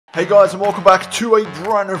Hey guys, and welcome back to a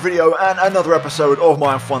brand new video and another episode of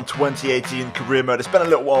my F1 2018 career mode. It's been a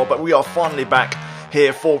little while, but we are finally back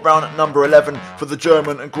here for round number 11 for the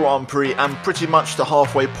German Grand Prix and pretty much the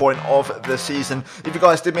halfway point of the season. If you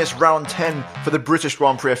guys did miss round 10 for the British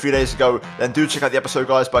Grand Prix a few days ago, then do check out the episode,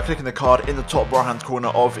 guys, by clicking the card in the top right hand corner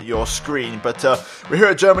of your screen. But we're here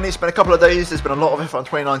at Germany. It's been a couple of days. There's been a lot of F1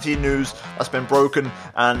 2019 news that's been broken,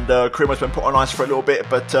 and career mode's been put on ice for a little bit,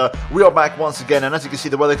 but we are back once again. And as you can see,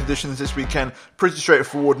 the weather conditions this weekend pretty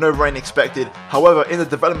straightforward, no rain expected. However, in the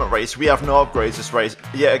development race, we have no upgrades this race.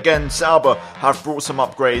 Yet again, Sauber have brought some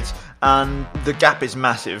upgrades, and the gap is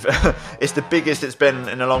massive. It's the biggest it's been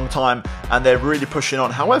in a long time, and they're really pushing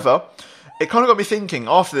on. However, it kind of got me thinking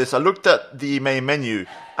after this. I looked at the main menu,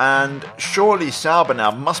 and surely Sauber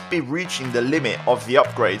now must be reaching the limit of the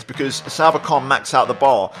upgrades, because Sauber can't max out the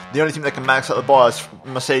bar. The only thing that can max out the bar is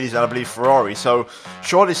Mercedes and I believe Ferrari. So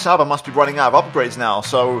surely Sauber must be running out of upgrades now.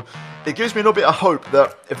 So it gives me a little bit of hope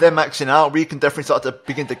that if they're maxing out, we can definitely start to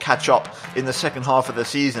begin to catch up in the second half of the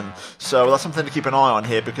season. So that's something to keep an eye on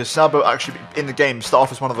here, because Sauber actually in the game start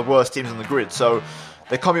off as one of the worst teams on the grid. So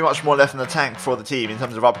there can't be much more left in the tank for the team in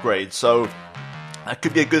terms of upgrades. So that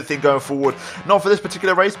could be a good thing going forward. Not for this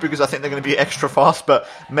particular race, because I think they're going to be extra fast, but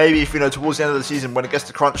maybe if, towards the end of the season, when it gets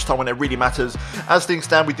to crunch time, when it really matters. As things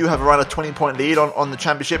stand, we do have around a 20-point lead on the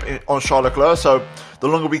championship on Charles Leclerc, so the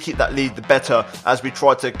longer we keep that lead, the better, as we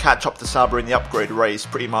try to catch up to Sauber in the upgrade race,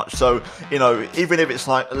 pretty much. So, even if it's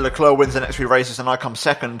like Leclerc wins the next few races and I come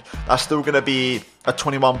second, that's still going to be a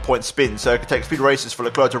 21-point spin. So it could take 3 races for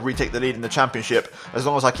Leclerc to retake the lead in the championship, as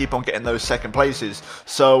long as I keep on getting those second places.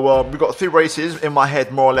 So we've got 3 races in my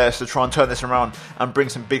head, more or less, to try and turn this around and bring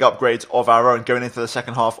some big upgrades of our own going into the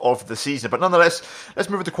second half of the season. But nonetheless, let's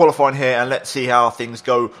move into qualifying here and let's see how things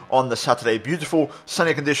go on the Saturday. Beautiful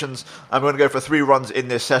sunny conditions, and we're going to go for 3 runs in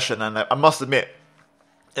this session. And I must admit,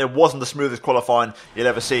 it wasn't the smoothest qualifying you'll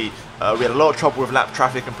ever see. We had a lot of trouble with lap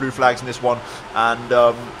traffic and blue flags in this one,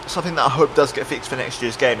 and something that I hope does get fixed for next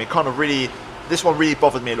year's game. This one really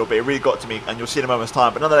bothered me a little bit. It really got to me, and you'll see in a moment's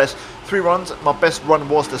time. But nonetheless, 3 runs. My best run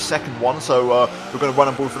was the second one, so we're going to run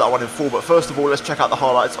and ball for that one in full. But first of all, let's check out the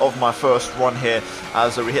highlights of my first run here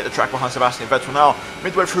as we hit the track behind Sebastian Vettel. Now,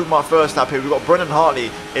 midway through my first lap here, we've got Brendan Hartley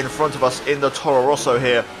in front of us in the Toro Rosso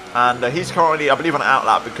here, and he's currently, I believe, on an out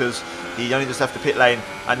lap because he only just left the pit lane,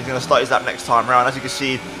 and he's going to start his lap next time round. As you can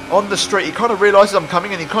see, on the straight, he kind of realises I'm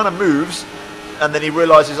coming, and he kind of moves, and then he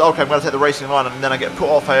realises, okay, I'm going to take the racing line, and then I get put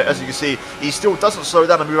off here. As you can see, he still doesn't slow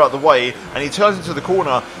down and move out of the way, and he turns into the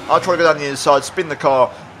corner. I try to go down the inside, spin the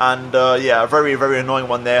car, and yeah, a very, very annoying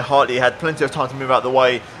one there. Hartley had plenty of time to move out of the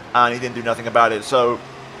way, and he didn't do nothing about it. So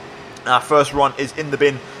our first run is in the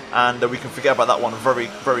bin, and we can forget about that one very,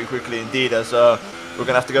 very quickly indeed, as we're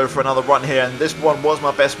going to have to go for another run here, and this one was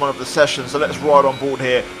my best one of the session. So let's ride on board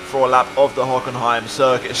here for a lap of the Hockenheim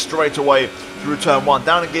circuit straight away through turn 1.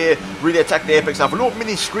 Down in gear, really attack the apex. I have a little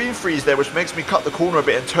mini screen freeze there, which makes me cut the corner a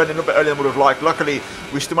bit and turn in a little bit earlier than I would have liked. Luckily,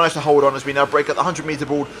 we still managed to hold on as we now brake at the 100-meter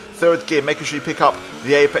board, 3rd gear, making sure you pick up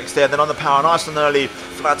the apex there. Then on the power, nice and early,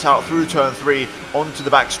 flat out through turn 3, onto the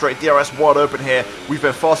back straight. DRS wide open here. We've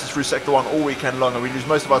been fastest through sector 1 all weekend long, and we lose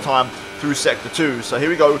most of our time through sector 2. So here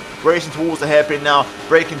we go, racing towards the hairpin now,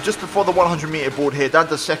 braking just before the 100-meter board here, down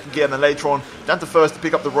to 2nd gear, and then later on down to 1st to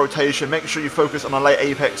pick up the rotation. Make sure you focus on a late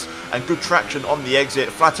apex and good traction on the exit.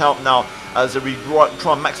 Flat out now as we try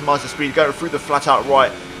and maximise the speed, going through the flat out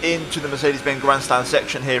right into the Mercedes-Benz grandstand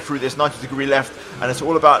section here through this 90-degree left, and it's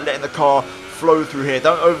all about letting the car flow through here.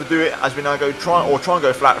 Don't overdo it as we now go try and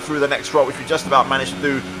go flat through the next right, which we just about managed to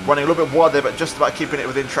do, running a little bit wide there, but just about keeping it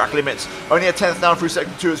within track limits. Only a 10th down through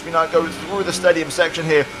sector 2 as we now go through the stadium section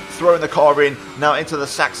here, throwing the car in now into the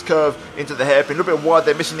Sachs curve, into the hairpin. A little bit wide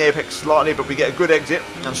there, missing the apex slightly, but we get a good exit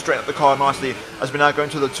and straighten up the car nicely as we now go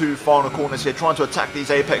into the 2 final corners here, trying to attack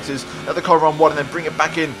these apexes, let the car run wide and then bring it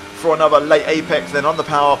back in for another late apex. Then on the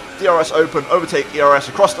power, DRS open, overtake ERS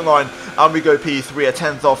across the line, and we go P3, a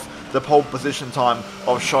 10th off the pole position time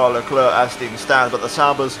of Charles Leclerc as things stand. But the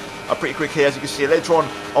Saubers are pretty quick here, as you can see later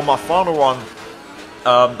on my final run.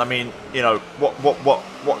 I mean,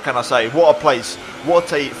 what can I say? What a place!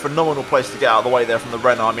 What a phenomenal place to get out of the way there from the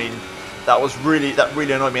Renault. I mean, that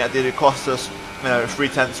really annoyed me. That did cost us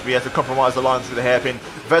 3/10. We had to compromise the line through the hairpin.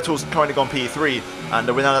 Vettel's currently gone P3, and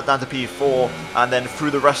we're now down to P4. And then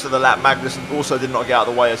through the rest of the lap, Magnussen also did not get out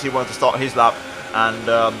of the way as he wanted to start his lap.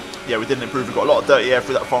 And yeah, we didn't improve. We got a lot of dirty air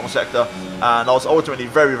through that final sector, and I was ultimately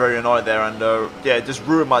very, very annoyed there. And yeah, it just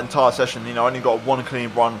ruined my entire session. I only got 1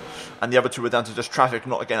 clean run, and the other 2 were down to just traffic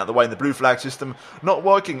not getting out of the way, and the blue flag system not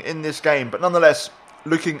working in this game. But nonetheless,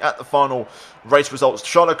 looking at the final race results,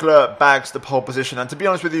 Charles Leclerc bags the pole position, and to be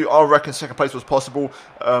honest with you, I reckon second place was possible.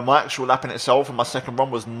 My actual lap in itself and my second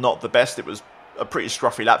run was not the best. It was a pretty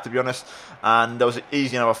scruffy lap, to be honest, and there was an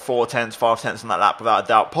easy 4 tenths, 5 tenths on that lap without a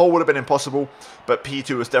doubt. Pole would have been impossible, but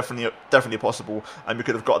P2 was definitely possible, and we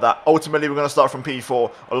could have got that. Ultimately, we're going to start from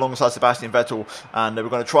P4 alongside Sebastian Vettel, and we're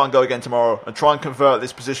going to try and go again tomorrow and try and convert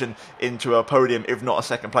this position into a podium, if not a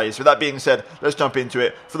second place. With that being said, let's jump into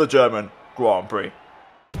it for the German Grand Prix.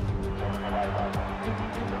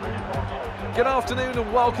 Good afternoon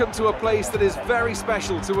and welcome to a place that is very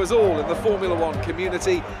special to us all in the Formula One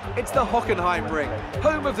community. It's the Hockenheim Ring,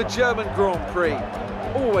 home of the German Grand Prix.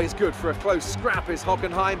 Always good for a close scrap is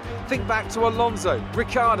Hockenheim. Think back to Alonso,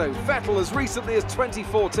 Ricciardo, Vettel as recently as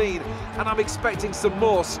 2014, and I'm expecting some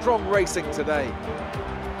more strong racing today.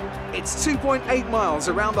 It's 2.8 miles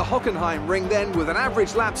around the Hockenheim Ring then, with an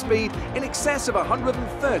average lap speed in excess of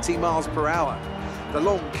 130 miles per hour. The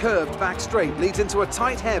long curved back straight leads into a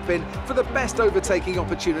tight hairpin for the best overtaking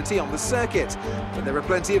opportunity on the circuit, but there are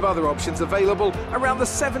plenty of other options available around the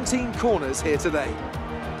 17 corners here today.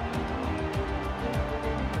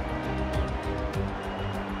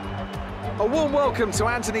 A warm welcome to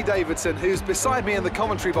Anthony Davidson, who's beside me in the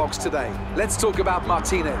commentary box today. Let's talk about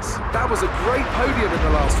Martinez. That was a great podium in the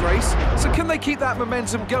last race, so can they keep that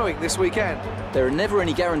momentum going this weekend? There are never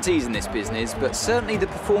any guarantees in this business, but certainly the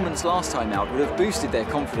performance last time out would have boosted their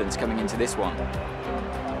confidence coming into this one.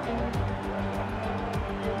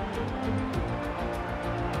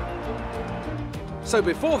 So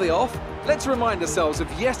before the off, let's remind ourselves of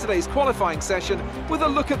yesterday's qualifying session with a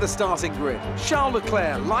look at the starting grid. Charles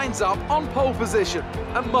Leclerc lines up on pole position,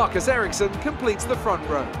 and Marcus Ericsson completes the front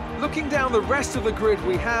row. Looking down the rest of the grid,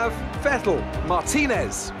 we have Vettel,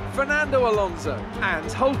 Martinez, Fernando Alonso and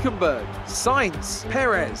Hülkenberg, Sainz,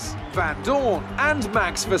 Perez, Van Dorn and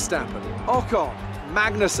Max Verstappen, Ocon,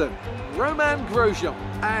 Magnussen, Romain Grosjean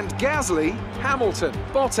and Gasly, Hamilton,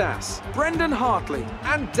 Bottas, Brendan Hartley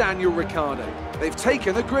and Daniel Ricciardo. They've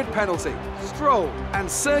taken a grid penalty. Stroll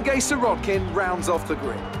and Sergei Sirotkin rounds off the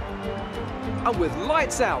grid. And with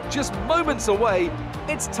lights out just moments away,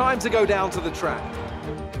 it's time to go down to the track.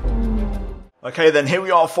 Okay then, here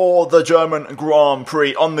we are for the German Grand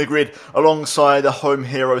Prix on the grid alongside the home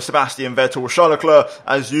hero Sebastian Vettel, Charles Leclerc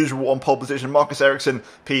as usual on pole position, Marcus Ericsson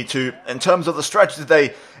P2. In terms of the strategy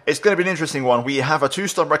today, it's going to be an interesting one. We have a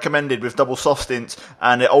 2-stop recommended with double soft stints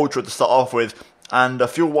and an ultra to start off with. And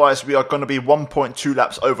fuel-wise, we are going to be 1.2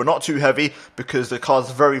 laps over. Not too heavy, because the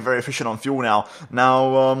car's very, very efficient on fuel now.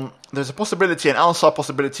 Now, there's a possibility, an outside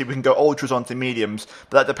possibility, we can go ultras onto mediums,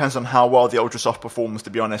 but that depends on how well the ultra soft performs, to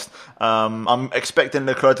be honest. I'm expecting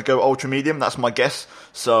Leclerc to go ultra medium, that's my guess.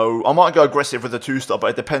 So I might go aggressive with the 2-stop, but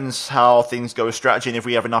it depends how things go with strategy and if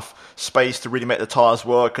we have enough space to really make the tyres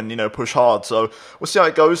work and, push hard. So we'll see how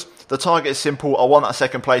it goes. The target is simple. I want that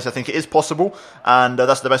second place. I think it is possible, and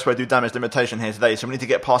that's the best way to do damage limitation here today. So we need to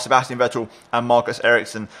get past Sebastian Vettel and Marcus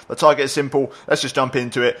Ericsson. The target is simple. Let's just jump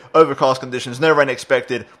into it. Overcast conditions, no rain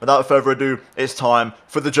expected. Without further ado, it's time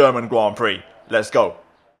for the German Grand Prix. Let's go.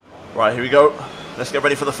 Right, here we go. Let's get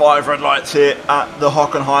ready for the 5 red lights here at the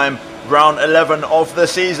Hockenheim. Round 11 of the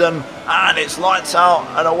season, and it's lights out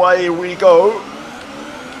and away we go.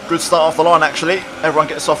 Good start off the line actually. Everyone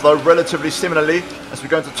gets off though relatively similarly as we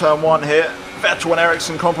go into turn 1 here. Vettel and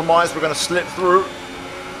Ericsson compromise. We're going to slip through.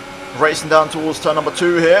 Racing down towards turn number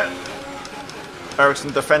 2 here.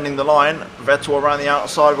 Ericsson defending the line. Vettel around the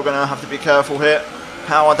outside. We're going to have to be careful here.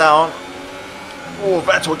 Power down. Oh,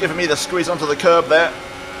 Vettel giving me the squeeze onto the curb there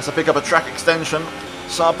as I pick up a track extension.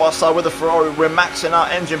 Side by side with the Ferrari. We're maxing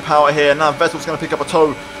out engine power here. Now Vettel's going to pick up a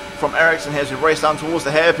toe from Ericsson here as we race down towards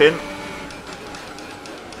the hairpin.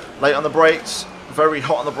 Late on the brakes. Very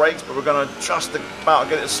hot on the brakes, but we're going to just about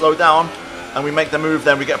get it slowed down. And we make the move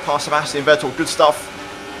then. We get past Sebastian Vettel. Good stuff.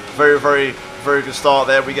 Very, very, very good start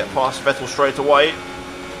there. We get past Vettel straight away.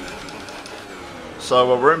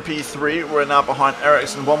 So we're in P3. We're now behind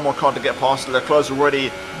Ericsson. One more car to get past. Leclerc's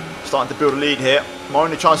already starting to build a lead here. My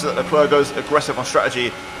only chance is that Leclerc goes aggressive on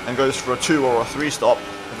strategy and goes for a 2 or a 3 stop.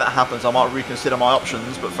 If that happens, I might reconsider my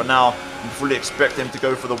options. But for now, I'm fully expecting him to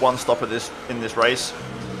go for the 1 stop in this race.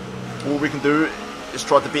 All we can do is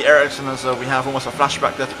try to beat Ericsson, as we have almost a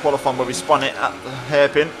flashback there to qualifying where we spun it at the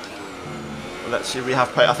hairpin. Let's see if we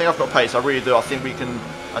have pace. I think I've got pace, I really do. I think we can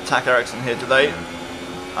attack Ericsson here today.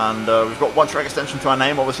 And we've got 1 track extension to our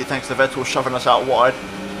name, obviously thanks to Vettel shoving us out wide.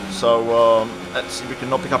 So let's see if we can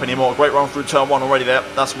not pick up any more. Great run through turn 1 already there.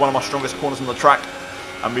 That's one of my strongest corners on the track.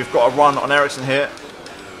 And we've got a run on Ericsson here.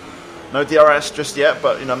 No DRS just yet,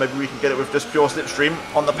 but maybe we can get it with just pure slipstream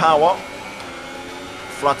on the power.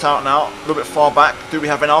 Flat out now, a little bit far back. Do we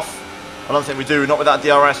have enough? I don't think we do, not without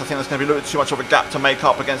DRS. I think there's going to be a little bit too much of a gap to make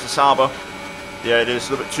up against the Sauber. Yeah, it is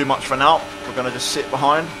a little bit too much for now. We're going to just sit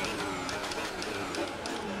behind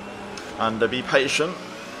and be patient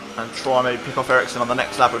and try maybe pick off Ericsson on the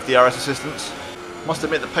next lap with DRS assistance. Must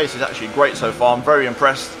admit the pace is actually great so far. I'm very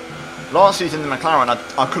impressed. Last season in McLaren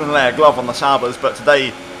I couldn't lay a glove on the Saubers, but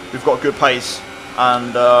today we've got good pace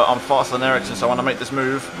and I'm faster than Ericsson, so I want to make this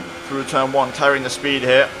move through turn 1, carrying the speed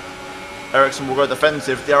here. Ericsson will go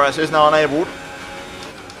defensive. DRS is now enabled.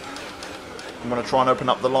 I'm going to try and open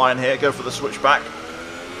up the line here, go for the switchback.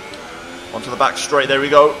 Onto the back straight, there we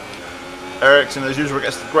go. Ericsson, as usual,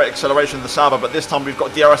 gets great acceleration of the Sauber, but this time we've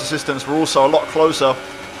got DRS assistance. We're also a lot closer.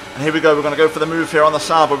 And here we go, we're going to go for the move here on the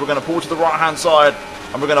Sauber. We're going to pull to the right-hand side,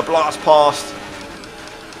 and we're going to blast past.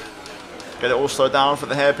 Get it all slowed down for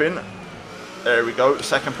the hairpin. There we go,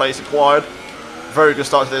 second place acquired. Very good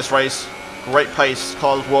start to this race. Great pace,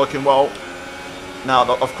 car's working well.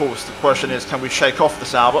 Now, of course, the question is, can we shake off the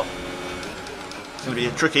Sauber? It's going to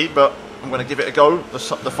be tricky, but I'm going to give it a go. The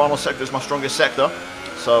final sector is my strongest sector.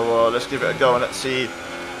 So let's give it a go and let's see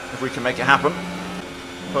if we can make it happen.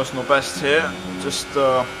 Personal best here. Just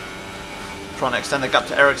trying to extend the gap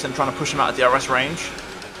to Ericsson, trying to push him out of DRS range.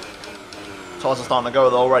 Tyres are starting to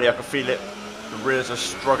go though already, I can feel it. The rears are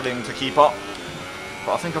struggling to keep up.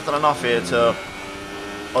 But I think I've done enough here to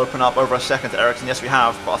open up over a second to Ericsson. Yes, we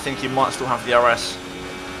have, but I think he might still have DRS.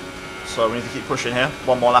 So we need to keep pushing here.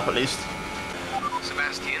 One more lap at least.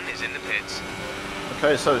 Sebastian is in the pits.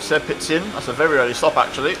 Okay, so Seb pits in. That's a very early stop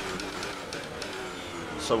actually.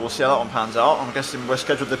 So we'll see how that one pans out. I'm guessing we're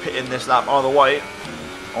scheduled to pit in this lap either way.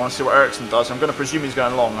 I want to see what Ericsson does. I'm going to presume he's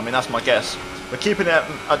going long. I mean, that's my guess. We're keeping it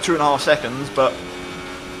at 2.5 seconds, but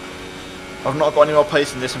I've not got any more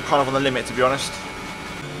pace in this. I'm kind of on the limit, to be honest.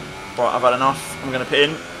 Right, I've had enough. I'm going to pit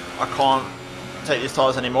in. I can't take these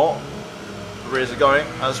tyres anymore. The rears are going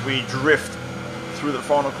as we drift through the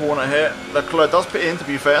final corner here. Leclerc does pit in, to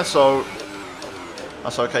be fair, so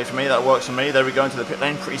that's okay for me. That works for me. There we go into the pit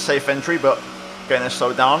lane. Pretty safe entry, but getting this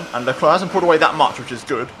slowed down. And Leclerc hasn't pulled away that much, which is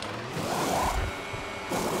good.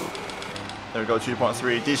 There we go,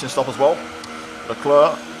 2.3. Decent stop as well.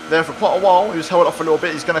 Leclerc there for quite a while. He was held off a little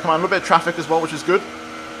bit. He's going to come out a little bit of traffic as well, which is good.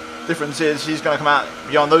 Difference is he's going to come out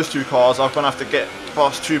beyond those two cars. I'm going to have to get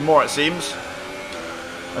past two more, it seems,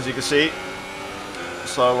 as you can see.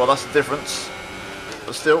 So, well, that's the difference.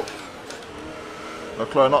 But still,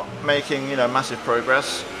 Leclerc not making, massive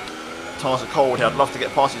progress. Tyres are cold here. I'd love to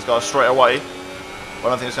get past these guys straight away, but I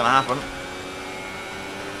don't think it's going to happen.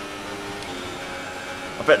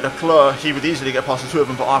 I bet Leclerc, he would easily get past the two of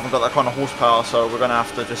them, but I haven't got that kind of horsepower, so we're going to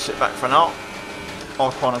have to just sit back for now.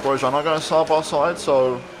 Ocon and Grosjean are going side by side,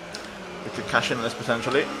 so we could cash in on this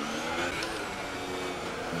potentially.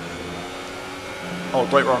 Oh,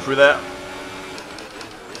 great run through there.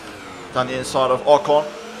 Down the inside of Ocon.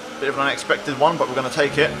 Bit of an unexpected one, but we're going to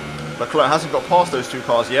take it. Leclerc hasn't got past those two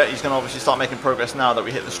cars yet. He's going to obviously start making progress now that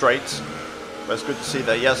we hit the straights. But it's good to see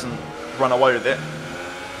that he hasn't run away with it.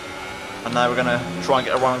 And now we're going to try and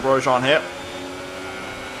get a run on Grosjean here.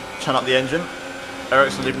 Turn up the engine.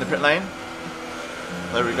 Ericsson leaving the pit lane.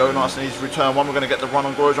 There we go, nice and easy return one. We're going to get the run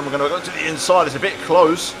on Grosjean. We're going to go to the inside. It's a bit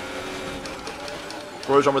close.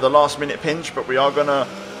 Grosjean with a last minute pinch, but we are going to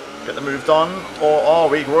get the move done. Or are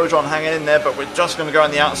we? Grosjean hanging in there, but we're just going to go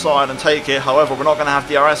on the outside and take it. However, we're not going to have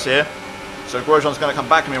DRS here. So Grosjean's going to come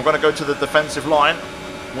back at me. We're going to go to the defensive line.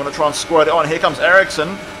 I'm going to try and squirt it on. Here comes Ericsson.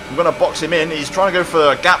 I'm going to box him in. He's trying to go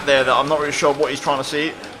for a gap there that I'm not really sure what he's trying to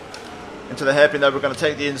see. Into the hairpin there. We're going to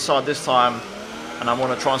take the inside this time. And I'm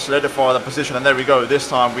going to try and solidify the position. And there we go. This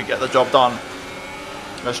time we get the job done.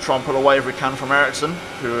 Let's try and pull away if we can from Ericsson,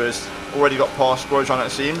 who has already got past Grosjean,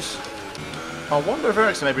 it seems. I wonder if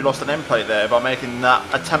Ericsson maybe lost an end plate there by making that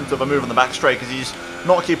attempt of a move on the back straight, because he's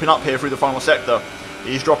not keeping up here through the final sector.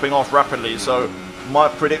 He's dropping off rapidly, so my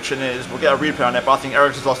prediction is we'll get a replay on it, but I think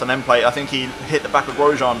Ericsson's lost an end plate. I think he hit the back of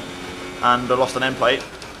Grosjean and lost an end plate,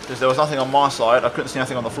 because there was nothing on my side. I couldn't see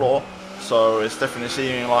anything on the floor, so it's definitely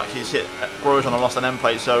seeming like he's hit Grosjean and lost an end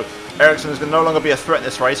plate. So Ericsson is going to no longer be a threat in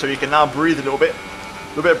this race, so he can now breathe a little bit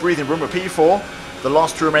of breathing room with P4. The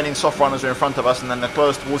last two remaining soft runners are in front of us, and then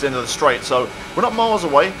Leclerc towards the end of the straight. So we're not miles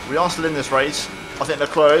away. We are still in this race. I think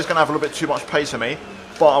Leclerc is going to have a little bit too much pace for me,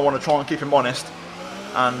 but I want to try and keep him honest.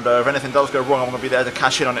 And if anything does go wrong, I'm going to be there to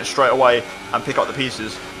cash in on it straight away and pick up the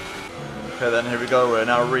pieces. Okay, then here we go. We're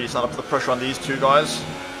now really starting to put the pressure on these two guys.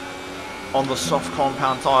 On the soft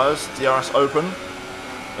compound tyres, DRS open.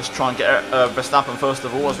 Let's try and get Verstappen first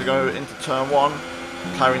of all as we go into turn one.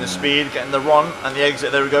 Carrying the speed, getting the run and the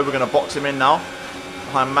exit. There we go. We're going to box him in now.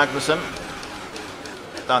 Behind Magnussen.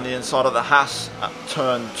 Down the inside of the Haas at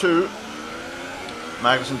turn 2.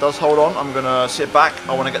 Magnussen does hold on. I'm going to sit back.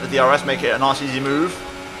 I want to get the DRS, make it a nice easy move.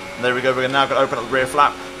 And there we go. We're now going to open up the rear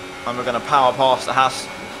flap. And we're going to power past the Haas.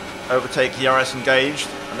 Overtake DRS engaged.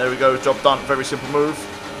 And there we go. Job done. Very simple move.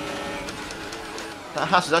 That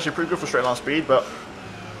Haas is actually pretty good for straight line speed, but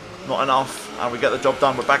not enough. And we get the job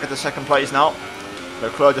done. We're back into second place now.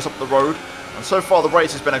 Leclerc just up the road. And so far the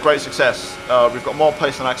race has been a great success. We've got more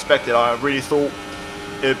pace than I expected. I really thought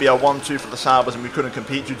it would be a 1-2 for the Saubers and we couldn't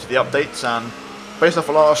compete due to the updates. And based off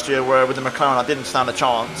of last year where with the McLaren I didn't stand a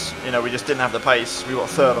chance, you know, we just didn't have the pace. We got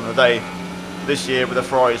third on the day. This year with the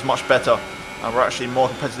Ferrari is much better and we're actually more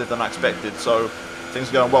competitive than I expected. So things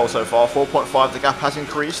are going well so far. 4.5, the gap has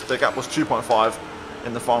increased. The gap was 2.5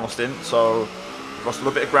 in the final stint. So we've lost a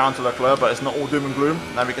little bit of ground to Leclerc, but it's not all doom and gloom.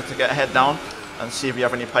 Now we get to get a head down and see if we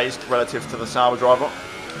have any pace relative to the Sauber driver.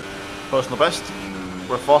 Personal best.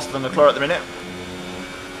 We're faster than Leclerc at the minute.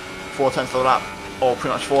 4 tenths of the lap. Or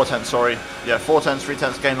pretty much 4 tenths, sorry. Yeah, 4 tenths, 3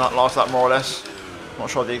 tenths gain that last lap more or less. Not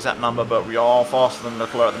sure the exact number, but we are faster than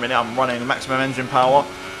Leclerc at the minute. I'm running maximum engine power,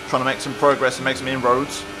 trying to make some progress and make some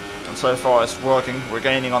inroads. And so far it's working. We're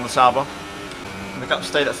gaining on the Sauber. And the gap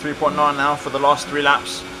stayed at 3.9 now for the last 3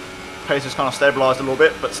 laps. Pace has kind of stabilised a little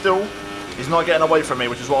bit, but still, he's not getting away from me,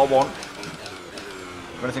 which is what I want.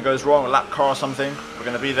 If anything goes wrong, a lap car or something, we're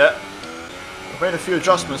going to be there. I've made a few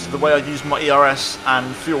adjustments to the way I use my ERS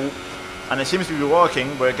and fuel, and it seems to be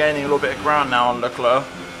working. We're gaining a little bit of ground now on Leclerc.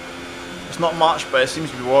 It's not much, but it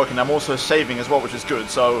seems to be working. I'm also saving as well, which is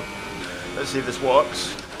good, so let's see if this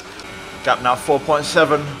works. Gap now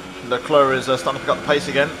 4.7. Leclerc is starting to pick up the pace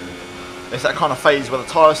again. It's that kind of phase where the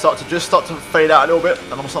tyres start to fade out a little bit,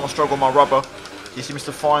 and I'm starting to struggle with my rubber. He seems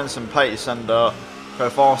to find some pace and go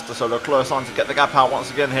faster, so Leclerc starting to get the gap out once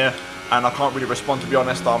again here, and I can't really respond, to be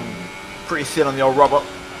honest. I'm pretty thin on the old rubber.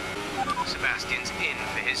 Sebastian's in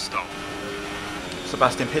for his stop.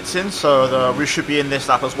 Sebastian pits in, so we should be in this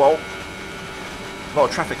lap as well. A lot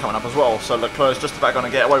of traffic coming up as well, so Leclerc's just about going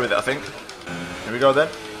to get away with it, I think. Here we go then,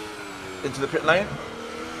 into the pit lane.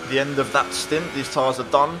 The end of that stint, these tyres are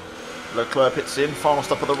done. Leclerc pits in, final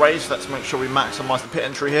stop of the race. Let's make sure we maximise the pit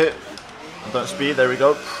entry here. And don't speed, there we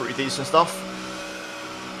go, pretty decent stuff.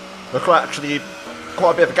 Leclerc actually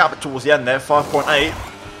quite a bit of a gap towards the end there, 5.8.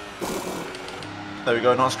 There we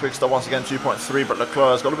go, nice quick stop once again, 2.3, but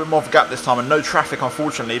Leclerc's got a little bit more of a gap this time and no traffic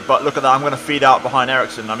unfortunately, but look at that, I'm going to feed out behind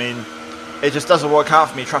Ericsson. I mean, it just doesn't work out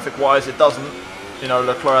for me traffic-wise, it doesn't. You know,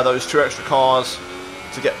 Leclerc had those 2 extra cars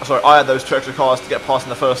to get, sorry, I had those 2 extra cars to get past in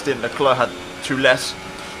the first stint, Leclerc had 2 less,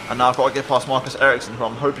 and now I've got to get past Marcus Ericsson, who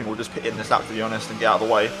I'm hoping will just pit in this lap to be honest and get out of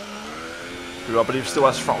the way. Who I believe still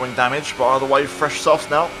has front wing damage, but either way, fresh softs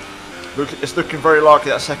now. It's looking very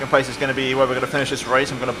likely that second place is going to be where we're going to finish this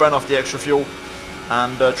race. I'm going to burn off the extra fuel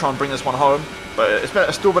and try and bring this one home. But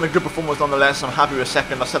it's still been a good performance nonetheless. I'm happy with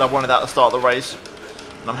second. I said I wanted that at the start of the race.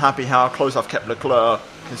 And I'm happy how close I've kept Leclerc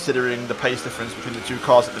considering the pace difference between the 2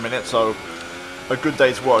 cars at the minute. So a good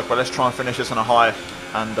day's work, but let's try and finish this on a high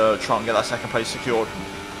and try and get that second place secured.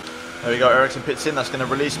 There we go, Ericsson pits in. That's going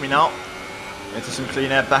to release me now into some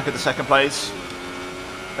clean air back at the second place.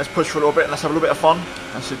 Let's push for a little bit and let's have a little bit of fun.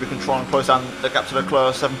 Let's see if we can try and close down the gap to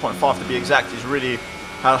Leclerc, 7.5 to be exact. He's really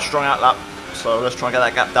had a strong outlap, so let's try and get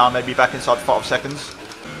that gap down, maybe back inside 5 seconds.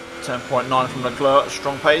 10.9 from Leclerc,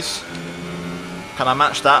 strong pace. Can I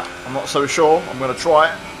match that? I'm not so sure. I'm going to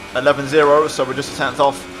try it. 11.0, so we're just a tenth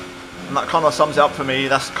off. And that kind of sums it up for me.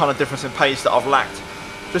 That's the kind of difference in pace that I've lacked.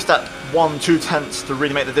 Just that 1-2 tenths to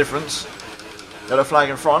really make the difference. Yellow flag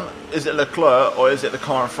in front. Is it Leclerc or is it the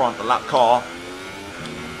car in front, the lap car?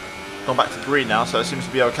 Gone back to green now, so it seems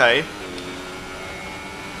to be okay.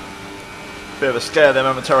 Bit of a scare there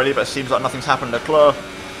momentarily, but it seems like nothing's happened. Leclerc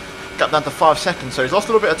got down to 5 seconds, so he's lost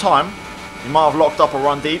a little bit of time. He might have locked up or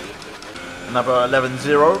run deep. Another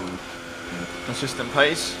 11.0. Consistent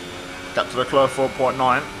pace. Gap to Leclerc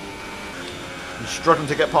 4.9. He's struggling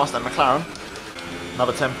to get past that McLaren.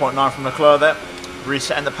 Another 10.9 from Leclerc there.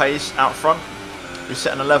 Resetting the pace out front.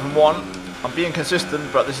 Resetting 11.1. I'm being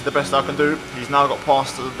consistent, but this is the best I can do. He's now got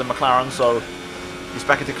past the McLaren, so he's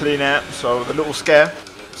back into clean air. So the little scare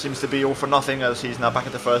seems to be all for nothing as he's now back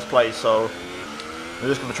into first place. So we're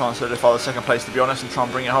just going to try and solidify the second place, to be honest, and try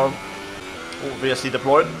and bring it home. All VSC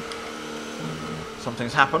deployed.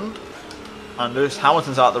 Something's happened. And Lewis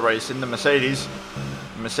Hamilton's out of the race in the Mercedes.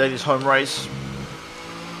 Mercedes home race.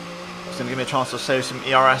 It's going to give me a chance to save some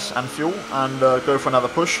ERS and fuel and go for another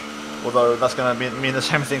push. Although that's going to mean the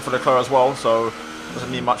same thing for Leclerc as well, so it doesn't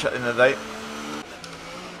mean much at the end of the day.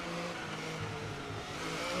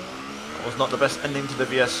 It was not the best ending to the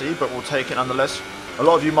VSC, but we'll take it nonetheless. A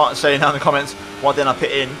lot of you might say now in the comments, why didn't I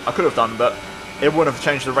pit in? I could have done, but it wouldn't have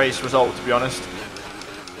changed the race result, to be honest.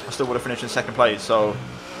 I still would have finished in second place, so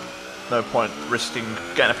no point risking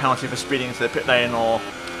getting a penalty for speeding into the pit lane or,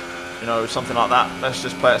 you know, something like that. Let's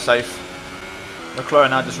just play it safe. Leclerc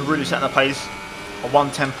now just really setting the pace. A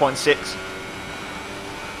 1:10.6.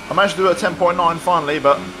 I managed to do it at 10.9 finally,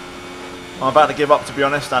 but I'm about to give up, to be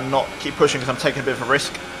honest, and not keep pushing because I'm taking a bit of a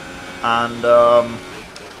risk. And I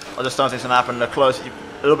just don't think it's going to happen. Leclerc's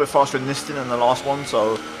a little bit faster in this than the last one,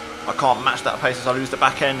 so I can't match that pace as I lose the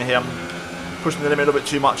back end here. I'm pushing the limit a little bit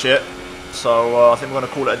too much here. So I think we're going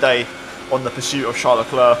to call it a day on the pursuit of Charles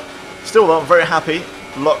Leclerc. Still though, I'm very happy.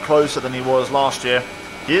 A lot closer than he was last year.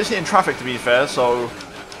 He is hitting traffic, to be fair, so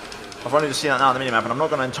I've only just seen that now on the minimap, and I'm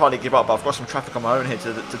not going to entirely give up, but I've got some traffic on my own here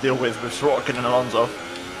to deal with Sorokin and Alonso.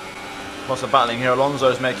 Lots of battling here. Alonso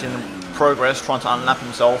is making progress, trying to unlap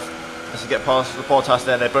himself. As he get past the Bottas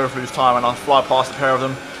there, they both lose time, and I fly past the pair of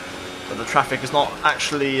them. But the traffic is not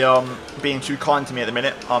actually being too kind to me at the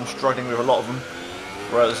minute. I'm struggling with a lot of them.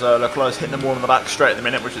 Whereas Leclerc's hitting them all in the back straight at the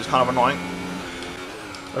minute, which is kind of annoying.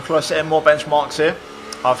 Leclerc setting more benchmarks here.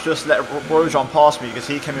 I've just let Grosjean pass me because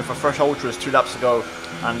he came in for fresh ultras 2 laps ago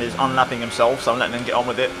and is unlapping himself, so I'm letting him get on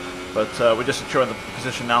with it. But we're just securing the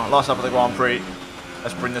position now. Last lap of the Grand Prix.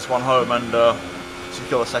 Let's bring this one home and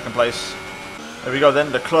secure the second place. There we go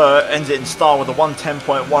then. Leclerc ends it in style with a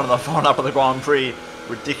 1:10.1 on the final lap of the Grand Prix.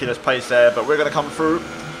 Ridiculous pace there, but we're going to come through.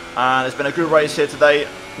 And it's been a good race here today.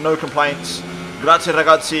 No complaints. Grazie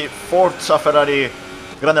ragazzi, forza Ferrari,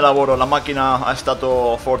 grande lavoro, la macchina è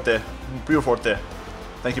stato forte, più forte.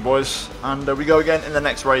 Thank you boys, and we go again in the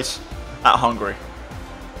next race at Hungary.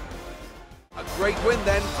 A great win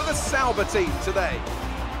then for the Sauber team today.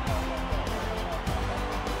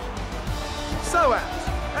 So Ant,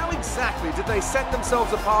 how exactly did they set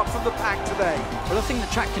themselves apart from the pack today? Well, I think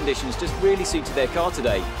the track conditions just really suited their car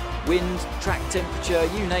today. Wind, track temperature,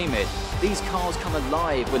 you name it. These cars come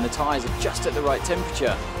alive when the tyres are just at the right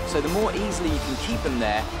temperature. So the more easily you can keep them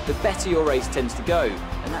there, the better your race tends to go.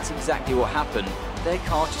 And that's exactly what happened. Their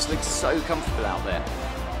car just looks so comfortable out there.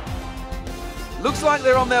 Looks like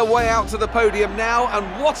they're on their way out to the podium now, and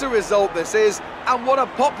what a result this is, and what a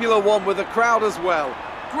popular one with the crowd as well.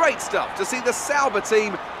 Great stuff to see the Sauber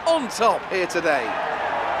team on top here today.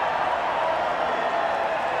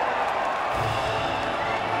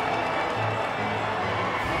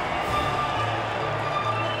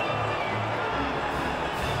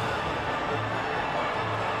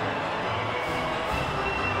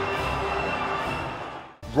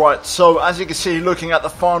 Right, so as you can see, looking at the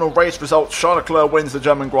final race results, Charles Leclerc wins the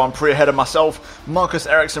German Grand Prix ahead of myself, Marcus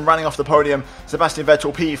Ericsson running off the podium, Sebastian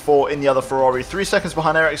Vettel P4 in the other Ferrari, 3 seconds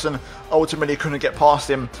behind Ericsson, ultimately couldn't get past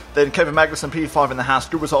him. Then Kevin Magnussen P5 in the Haas,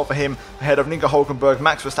 good result for him, ahead of Nico Hülkenberg,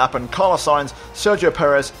 Max Verstappen, Carlos Sainz, Sergio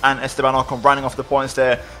Perez and Esteban Ocon running off the points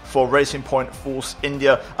there for Racing Point Force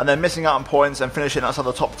India. And then missing out on points and finishing outside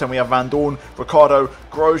the top 10 we have Van Dorn, Ricciardo,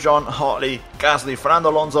 Grosjean, Hartley, Gasly, Fernando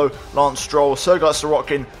Alonso, Lance Stroll, Sergei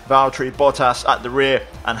Sorokin, Valtteri Bottas at the rear,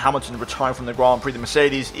 and Hamilton retiring from the Grand Prix. The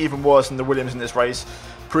Mercedes even worse than the Williams in this race.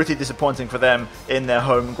 Pretty disappointing for them in their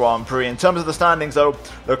home Grand Prix. In terms of the standings though,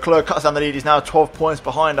 Leclerc cuts down the lead. He's now 12 points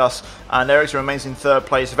behind us, and Ericsson remains in 3rd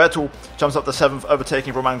place. Vettel jumps up to 7th,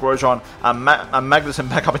 overtaking Romain Grosjean, and Magnussen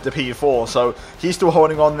back up into P4, so he's still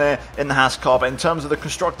holding on there in the Haas car. But in terms of the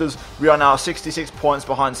Constructors, we are now 66 points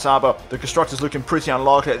behind Sauber. The Constructors looking pretty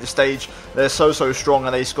unlikely at this stage. They're so strong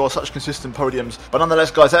and they score such consistent podiums. But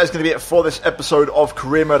nonetheless guys, that is going to be it for this episode of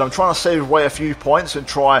Career Mode. I'm trying to save away a few points and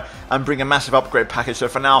try and bring a massive upgrade package. So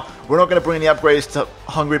for now, we're not going to bring any upgrades to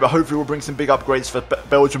Hungary, but hopefully we'll bring some big upgrades for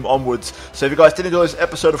Belgium onwards. So if you guys did enjoy this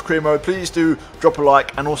episode of Career Mode, please do drop a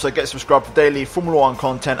like and also get subscribed for daily Formula 1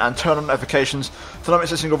 content and turn on notifications to not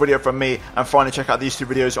miss a single video from me. And finally, check out these 2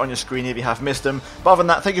 videos on your screen if you have missed them. But other than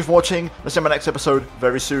that, thank you for watching. Let's see you in my next episode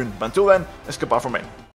very soon. But until then, it's goodbye from me.